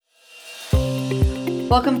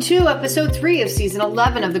Welcome to episode 3 of season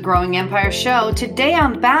 11 of the Growing Empire Show. Today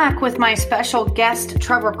I'm back with my special guest,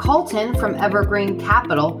 Trevor Colton from Evergreen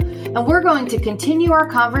Capital, and we're going to continue our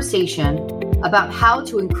conversation about how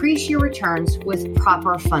to increase your returns with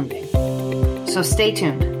proper funding. So stay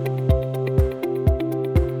tuned.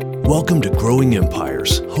 Welcome to Growing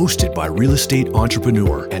Empires, hosted by real estate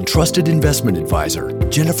entrepreneur and trusted investment advisor,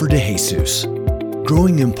 Jennifer DeJesus.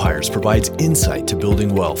 Growing Empires provides insight to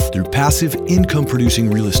building wealth through passive income-producing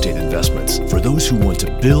real estate investments for those who want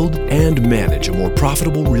to build and manage a more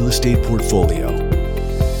profitable real estate portfolio.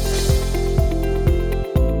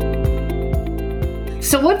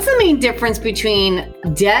 So what's the main difference between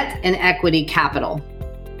debt and equity capital?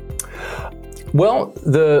 Well,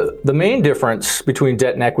 the main difference between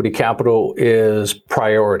debt and equity capital is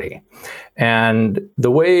priority. And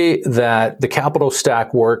the way that the capital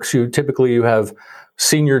stack works, you have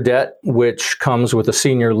senior debt, which comes with a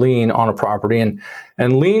senior lien on a property, and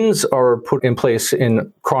liens are put in place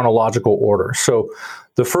in chronological order. So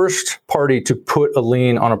the first party to put a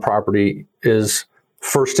lien on a property is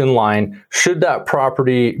first in line should that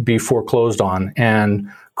property be foreclosed on and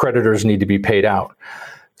creditors need to be paid out.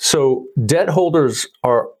 So debt holders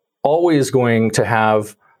are always going to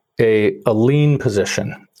have a lien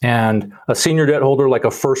position, and a senior debt holder like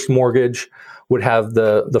a first mortgage would have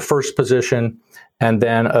the first position, and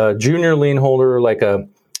then a junior lien holder like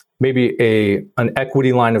maybe an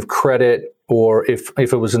equity line of credit, or if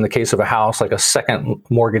it was in the case of a house, like a second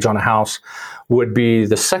mortgage on a house would be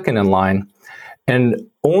the second in line. And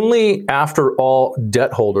only after all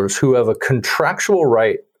debt holders who have a contractual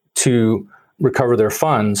right to recover their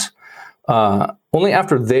funds, only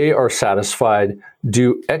after they are satisfied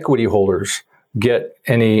do equity holders get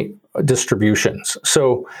any distributions.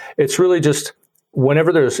 So it's really just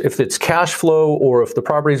whenever if it's cash flow or if the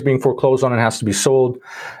property is being foreclosed on and has to be sold,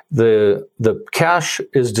 the cash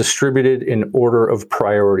is distributed in order of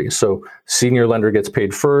priority. So senior lender gets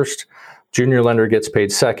paid first, junior lender gets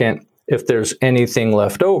paid second. If there's anything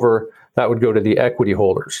left over, that would go to the equity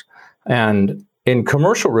holders. And in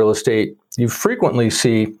commercial real estate, you frequently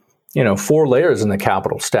see, 4 layers in the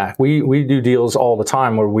capital stack. We do deals all the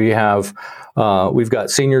time where we've got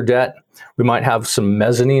senior debt. We might have some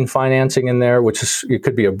mezzanine financing in there, it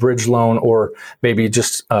could be a bridge loan or maybe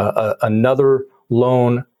just another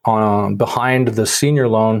loan behind the senior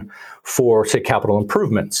loan for, say, capital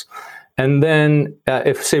improvements. And then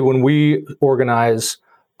when we organize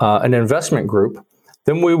an investment group,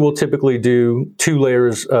 then we will typically do 2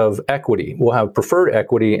 layers of equity. We'll have preferred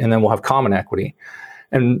equity and then we'll have common equity.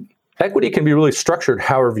 And equity can be really structured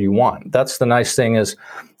however you want. That's the nice thing is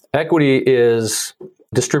equity is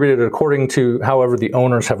distributed according to however the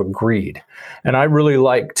owners have agreed. And I really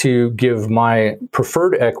like to give my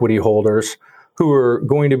preferred equity holders who are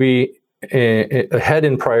going to be ahead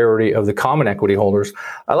in priority of the common equity holders,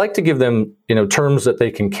 I like to give them, terms that they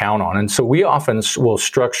can count on. And so we often will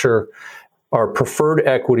structure our preferred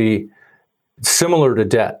equity similar to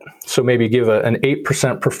debt. So maybe give an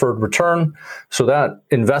 8% preferred return. So that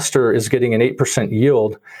investor is getting an 8%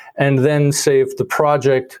 yield. And then say if the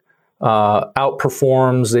project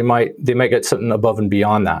outperforms, they might get something above and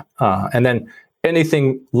beyond that. And then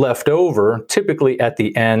anything left over, typically at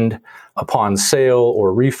the end upon sale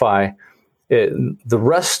or refi, the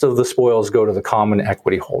rest of the spoils go to the common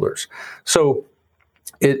equity holders. So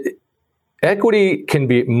equity can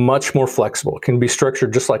be much more flexible. It can be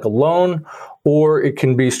structured just like a loan, or it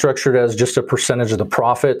can be structured as just a percentage of the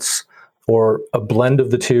profits or a blend of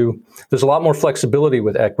the two. There's a lot more flexibility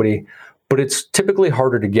with equity, but it's typically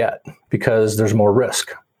harder to get because there's more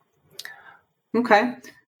risk. Okay.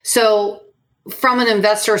 So from an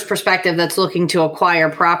investor's perspective that's looking to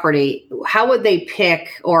acquire property, how would they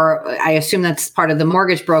pick, or I assume that's part of the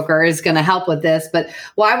mortgage broker is going to help with this, but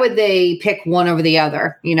why would they pick one over the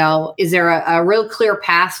other? Is there a real clear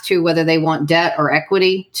path to whether they want debt or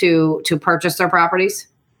equity to purchase their properties?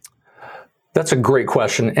 That's a great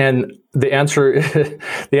question. And the answer is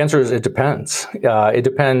it depends. It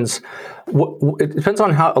depends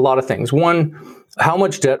on a lot of things. One, how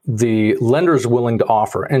much debt the lender is willing to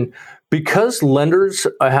offer. And because lenders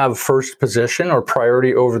have first position or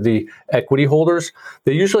priority over the equity holders,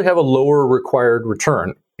 they usually have a lower required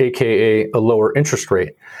return, aka a lower interest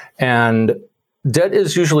rate. And debt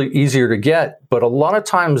is usually easier to get, but a lot of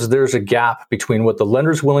times there's a gap between what the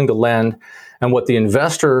lender is willing to lend and what the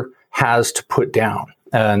investor has to put down.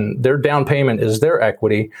 And their down payment is their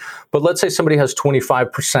equity. But let's say somebody has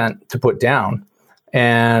 25% to put down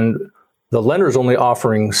and the lender is only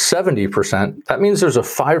offering 70%. That means there's a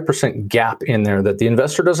 5% gap in there that the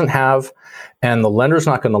investor doesn't have and the lender's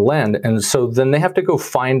not going to lend. And so then they have to go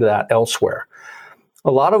find that elsewhere.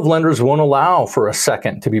 a lot of lenders won't allow for a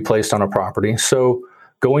second to be placed on a property. So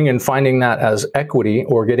going and finding that as equity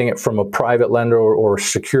or getting it from a private lender or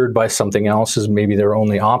secured by something else is maybe their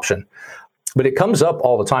only option. But it comes up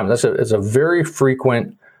all the time. It's a very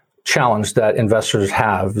frequent challenge that investors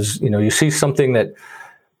have. Is, you see something that,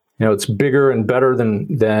 it's bigger and better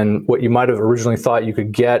than what you might have originally thought you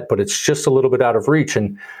could get, but it's just a little bit out of reach.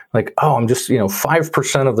 And like, I'm just,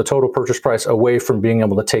 5% of the total purchase price away from being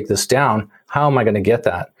able to take this down. How am I going to get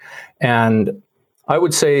that? And I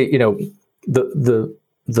would say, the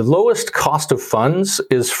lowest cost of funds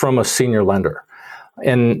is from a senior lender.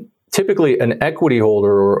 And typically an equity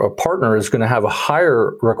holder or a partner is going to have a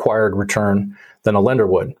higher required return than a lender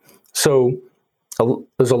would. So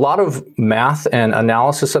there's a lot of math and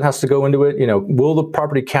analysis that has to go into it. Will the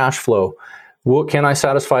property cash flow? Can I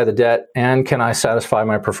satisfy the debt, and can I satisfy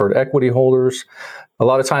my preferred equity holders? A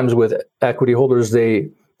lot of times with equity holders,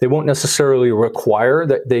 they won't necessarily require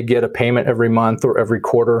that they get a payment every month or every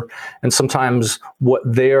quarter. And sometimes what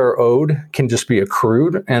they are owed can just be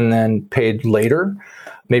accrued and then paid later.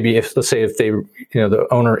 Maybe let's say if they, the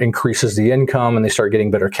owner increases the income and they start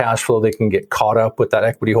getting better cash flow, they can get caught up with that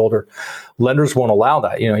equity holder. Lenders won't allow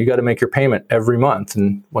that. You got to make your payment every month.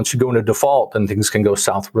 And once you go into default, then things can go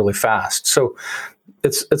south really fast. So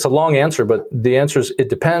it's a long answer, but the answer is it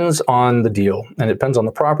depends on the deal, and it depends on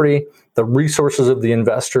the property, the resources of the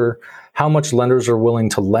investor, how much lenders are willing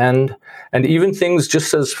to lend, and even things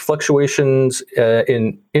just as fluctuations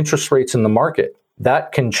in interest rates in the market.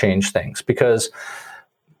 That can change things, because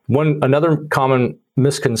another common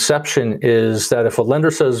misconception is that if a lender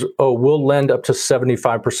says, we'll lend up to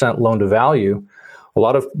 75% loan to value, a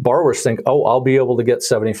lot of borrowers think, I'll be able to get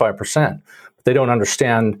 75%. But they don't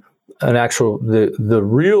understand the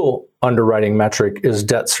real underwriting metric is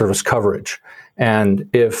debt service coverage. And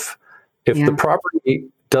if the property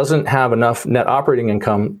doesn't have enough net operating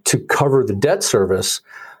income to cover the debt service,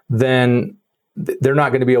 then they're not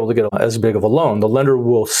going to be able to get as big of a loan. The lender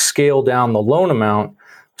will scale down the loan amount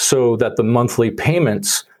so that the monthly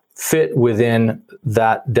payments fit within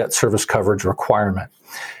that debt service coverage requirement.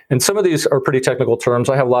 And some of these are pretty technical terms.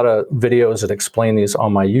 I have a lot of videos that explain these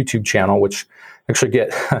on my YouTube channel, which actually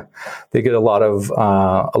get a lot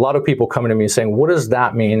of people coming to me saying, what does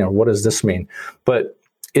that mean? Or what does this mean? But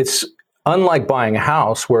it's unlike buying a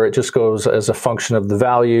house where it just goes as a function of the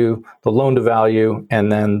value, the loan to value,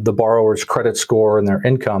 and then the borrower's credit score and their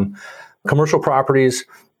income. Commercial properties,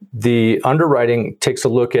 the underwriting takes a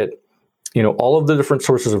look at, all of the different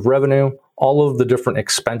sources of revenue, all of the different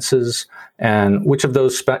expenses, and which of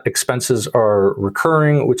those expenses are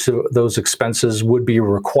recurring, which of those expenses would be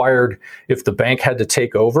required if the bank had to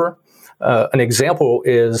take over. An example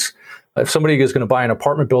is if somebody is going to buy an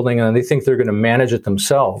apartment building and they think they're going to manage it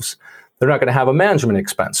themselves, they're not going to have a management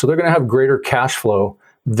expense. So they're going to have greater cash flow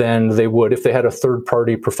than they would if they had a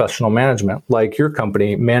third-party professional management, like your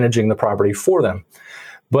company managing the property for them.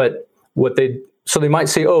 But so they might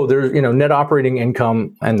say, there's net operating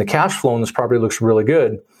income and the cash flow in this property looks really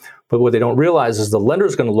good. But what they don't realize is the lender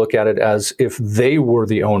is going to look at it as if they were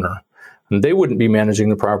the owner, and they wouldn't be managing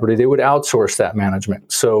the property. They would outsource that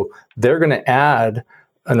management. So they're going to add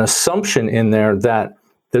an assumption in there that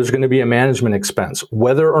there's going to be a management expense,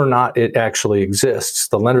 whether or not it actually exists.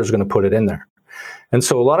 The lender is going to put it in there. And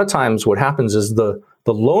so a lot of times what happens is the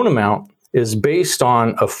loan amount is based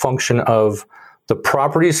on a function of the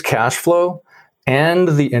property's cash flow and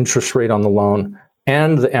the interest rate on the loan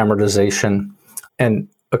and the amortization, and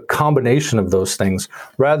a combination of those things,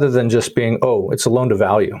 rather than just being, it's a loan to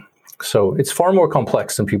value. So it's far more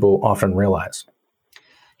complex than people often realize.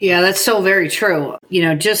 Yeah, that's so very true.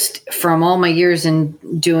 Just from all my years in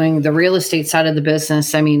doing the real estate side of the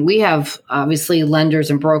business, we have obviously lenders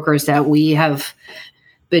and brokers that we have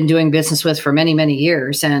been doing business with for many, many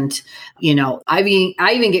years. And,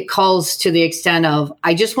 I even get calls to the extent of,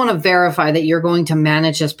 I just want to verify that you're going to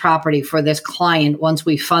manage this property for this client once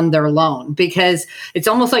we fund their loan, because it's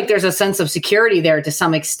almost like there's a sense of security there to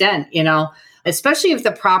some extent, especially if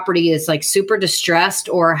the property is like super distressed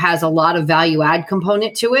or has a lot of value add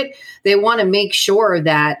component to it. They want to make sure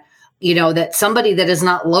that, that somebody that is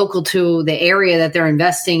not local to the area that they're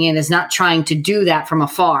investing in is not trying to do that from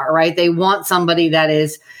afar, right? They want somebody that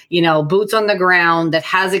is, boots on the ground, that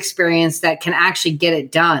has experience, that can actually get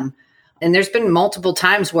it done. And there's been multiple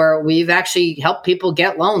times where we've actually helped people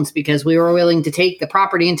get loans because we were willing to take the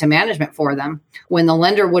property into management for them when the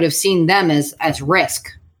lender would have seen them as risk.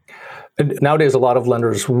 And nowadays, a lot of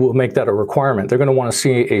lenders will make that a requirement. They're going to want to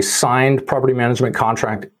see a signed property management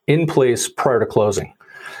contract in place prior to closing.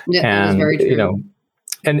 Yeah, that is very true.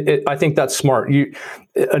 I think that's smart.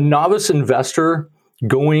 A novice investor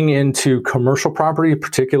going into commercial property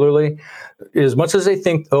particularly, as much as they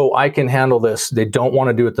think, oh, I can handle this, they don't want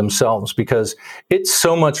to do it themselves because it's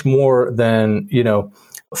so much more than,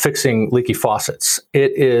 fixing leaky faucets.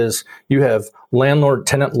 It is, you have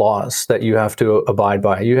landlord-tenant laws that you have to abide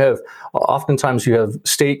by. Oftentimes you have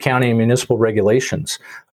state, county, and municipal regulations,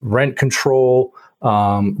 rent control,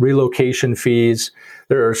 relocation fees.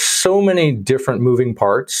 There are so many different moving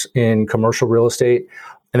parts in commercial real estate.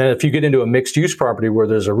 And then if you get into a mixed use property where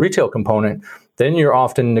there's a retail component, then you're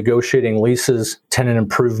often negotiating leases, tenant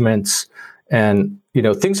improvements, and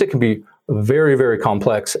things that can be very, very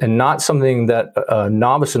complex and not something that a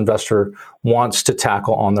novice investor wants to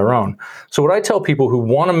tackle on their own. So what I tell people who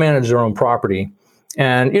want to manage their own property,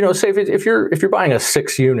 and say if you're buying a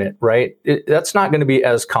 6-unit, right, that's not going to be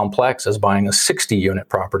as complex as buying a 60-unit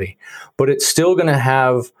property, but it's still going to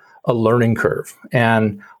have a learning curve.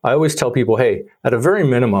 And I always tell people, hey, at a very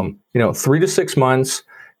minimum, 3 to 6 months,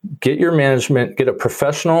 get your management, get a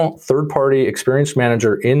professional third-party experienced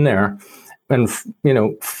manager in there, and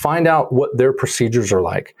find out what their procedures are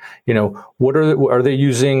like. Are they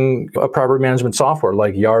using a property management software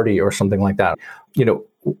like Yardi or something like that?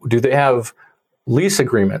 Do they have lease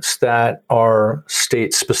agreements that are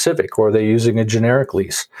state specific, or are they using a generic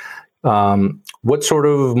lease? What sort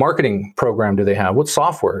of marketing program do they have? What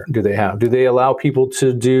software do they have? Do they allow people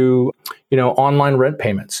to do, online rent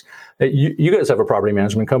payments? You guys have a property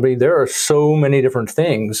management company. There are so many different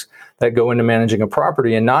things that go into managing a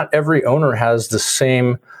property, and not every owner has the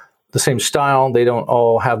same style. They don't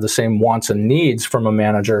all have the same wants and needs from a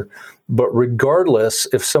manager. But regardless,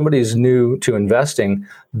 if somebody's new to investing,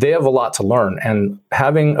 they have a lot to learn, and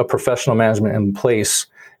having a professional management in place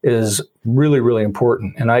is really, really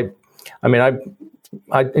important. And I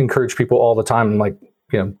encourage people all the time, like,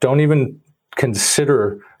 don't even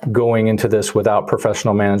consider going into this without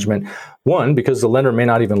professional management. One, because the lender may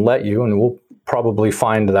not even let you, and we'll probably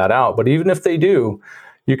find that out. But even if they do,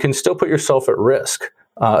 you can still put yourself at risk,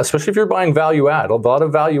 especially if you're buying value add. A lot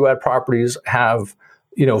of value add properties have,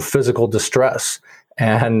 physical distress.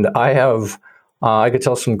 And I could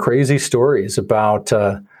tell some crazy stories about,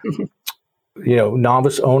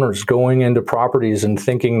 novice owners going into properties and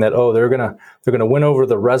thinking that, they're gonna win over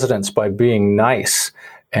the residents by being nice,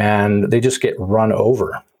 and they just get run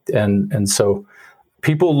over. And so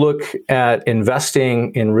people look at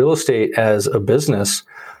investing in real estate as a business,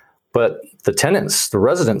 but the tenants, the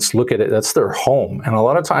residents, look at it, that's their home. And a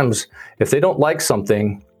lot of times, if they don't like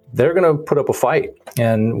something, they're going to put up a fight.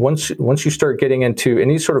 And once you start getting into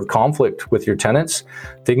any sort of conflict with your tenants,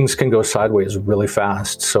 things can go sideways really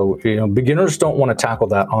fast. So, beginners don't want to tackle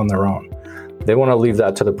that on their own. They want to leave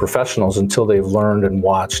that to the professionals until they've learned and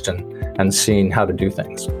watched and seen how to do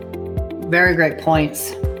things. Very great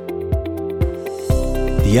points.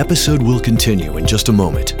 The episode will continue in just a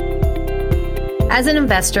moment. As an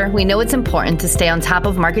investor, we know it's important to stay on top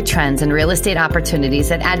of market trends and real estate opportunities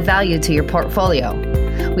that add value to your portfolio.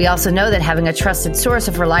 We also know that having a trusted source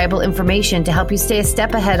of reliable information to help you stay a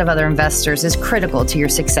step ahead of other investors is critical to your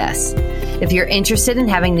success. If you're interested in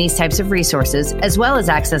having these types of resources, as well as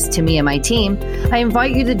access to me and my team, I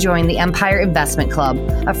invite you to join the Empire Investment Club,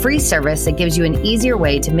 a free service that gives you an easier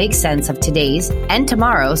way to make sense of today's and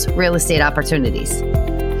tomorrow's real estate opportunities.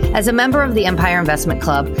 As a member of the Empire Investment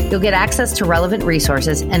Club, you'll get access to relevant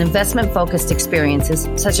resources and investment-focused experiences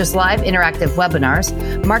such as live interactive webinars,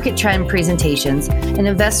 market trend presentations, and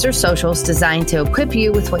investor socials designed to equip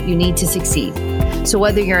you with what you need to succeed. So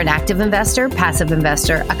whether you're an active investor, passive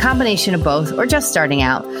investor, a combination of both, or just starting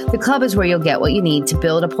out, the club is where you'll get what you need to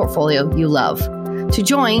build a portfolio you love. To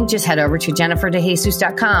join, just head over to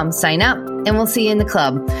jenniferdejesus.com, sign up, and we'll see you in the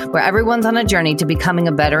club, where everyone's on a journey to becoming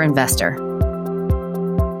a better investor.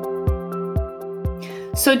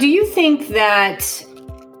 So do you think that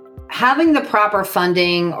having the proper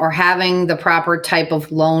funding or having the proper type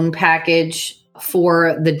of loan package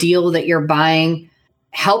for the deal that you're buying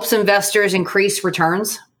helps investors increase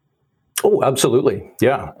returns? Oh, absolutely.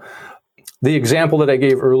 Yeah. The example that I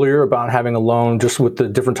gave earlier about having a loan just with the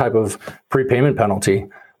different type of prepayment penalty,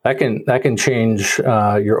 that can change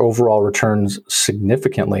your overall returns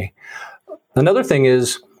significantly. Another thing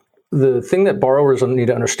is, the thing that borrowers need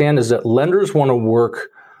to understand is that lenders want to work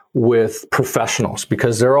with professionals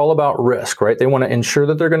because they're all about risk, right? They want to ensure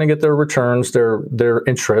that they're going to get their returns, their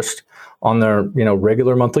interest on their,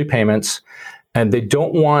 regular monthly payments, and they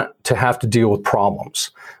don't want to have to deal with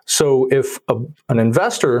problems. So if an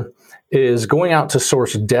investor is going out to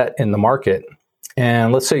source debt in the market,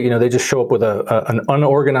 and let's say, they just show up with an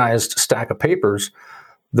unorganized stack of papers,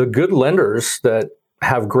 the good lenders that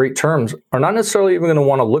have great terms are not necessarily even going to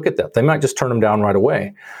want to look at that. They might just turn them down right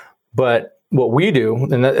away. But what we do,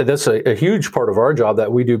 and that's a huge part of our job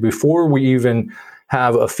that we do before we even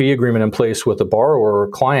have a fee agreement in place with a borrower or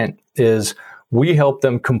client, is we help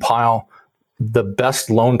them compile the best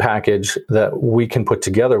loan package that we can put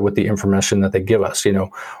together with the information that they give us.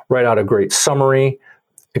 Write out a great summary,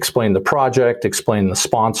 explain the project, explain the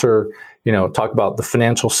sponsor, talk about the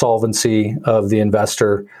financial solvency of the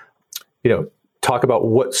investor, talk about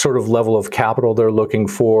what sort of level of capital they're looking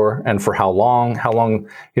for and for how long,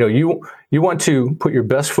 you want to put your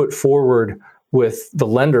best foot forward with the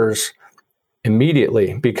lenders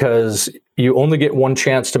immediately, because you only get one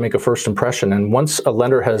chance to make a first impression. And once a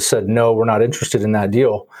lender has said, no, we're not interested in that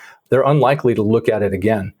deal, they're unlikely to look at it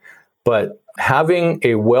again. But having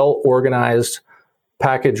a well-organized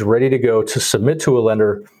package ready to go to submit to a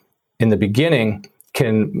lender in the beginning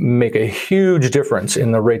can make a huge difference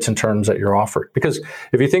in the rates and terms that you're offered. Because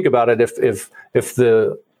if you think about it, if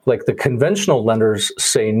the conventional lenders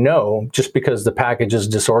say no just because the package is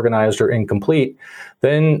disorganized or incomplete,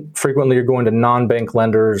 then frequently you're going to non-bank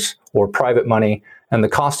lenders or private money, and the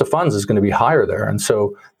cost of funds is going to be higher there. And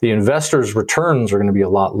so the investors' returns are going to be a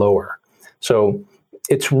lot lower. So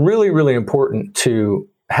it's really, really important to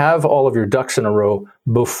have all of your ducks in a row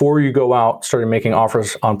before you go out, starting making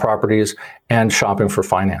offers on properties and shopping for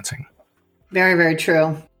financing. Very, very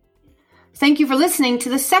true. Thank you for listening to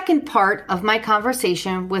the second part of my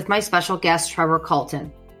conversation with my special guest, Trevor Colton.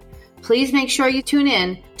 Please make sure you tune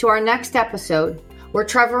in to our next episode, where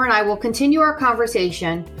Trevor and I will continue our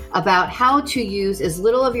conversation about how to use as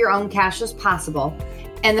little of your own cash as possible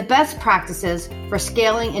and the best practices for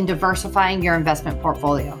scaling and diversifying your investment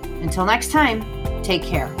portfolio. Until next time, take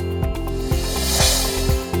care.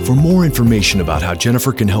 For more information about how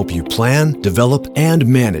Jennifer can help you plan, develop, and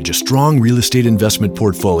manage a strong real estate investment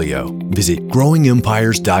portfolio, visit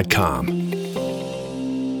growingempires.com.